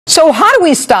So how do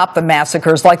we stop the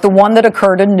massacres like the one that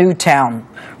occurred in Newtown?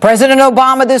 President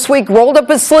Obama this week rolled up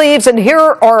his sleeves, and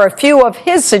here are a few of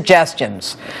his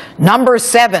suggestions. Number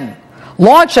 7,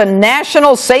 launch a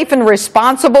national safe and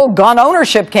responsible gun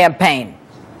ownership campaign.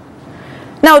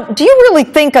 Now, do you really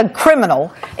think a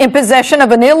criminal in possession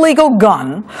of an illegal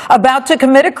gun about to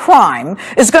commit a crime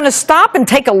is going to stop and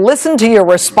take a listen to your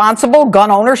responsible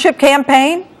gun ownership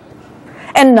campaign?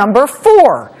 And number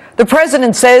 4, the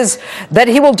president says that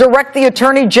he will direct the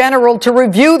Attorney General to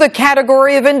review the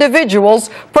category of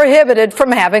individuals prohibited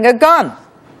from having a gun.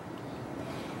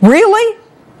 Really?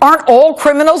 Aren't all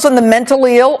criminals and the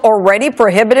mentally ill already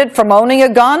prohibited from owning a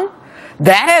gun?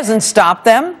 That hasn't stopped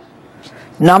them.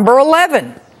 Number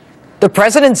 11, the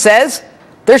president says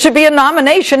there should be a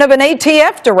nomination of an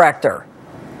ATF director.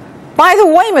 By the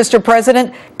way, Mr.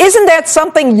 President, isn't that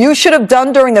something you should have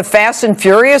done during the Fast and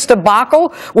Furious debacle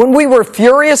when we were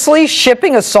furiously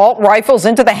shipping assault rifles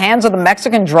into the hands of the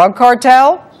Mexican drug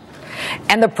cartel?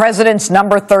 And the president's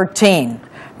number 13,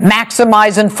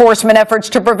 maximize enforcement efforts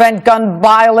to prevent gun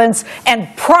violence and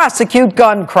prosecute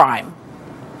gun crime.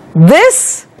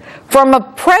 This from a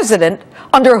president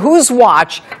under whose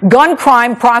watch gun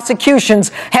crime prosecutions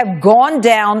have gone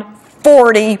down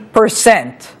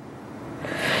 40%.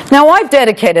 Now, I've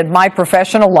dedicated my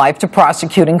professional life to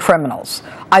prosecuting criminals.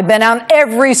 I've been on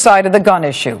every side of the gun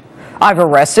issue. I've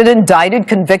arrested, indicted,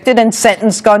 convicted, and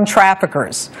sentenced gun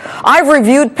traffickers. I've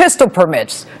reviewed pistol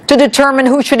permits to determine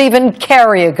who should even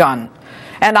carry a gun.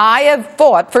 And I have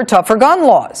fought for tougher gun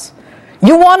laws.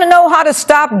 You want to know how to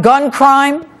stop gun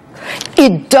crime?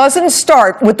 It doesn't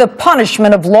start with the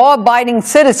punishment of law-abiding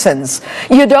citizens.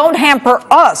 You don't hamper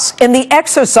us in the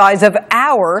exercise of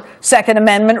our Second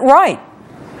Amendment right.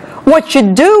 What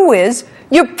you do is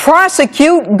you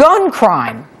prosecute gun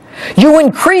crime. You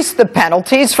increase the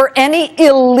penalties for any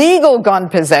illegal gun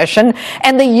possession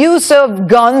and the use of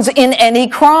guns in any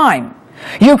crime.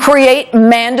 You create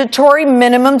mandatory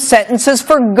minimum sentences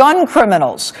for gun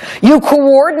criminals. You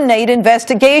coordinate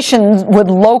investigations with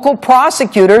local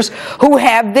prosecutors who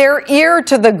have their ear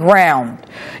to the ground.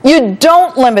 You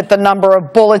don't limit the number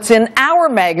of bullets in our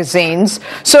magazines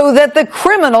so that the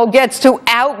criminal gets to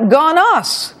outgun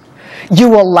us.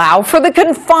 You allow for the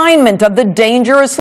confinement of the dangerous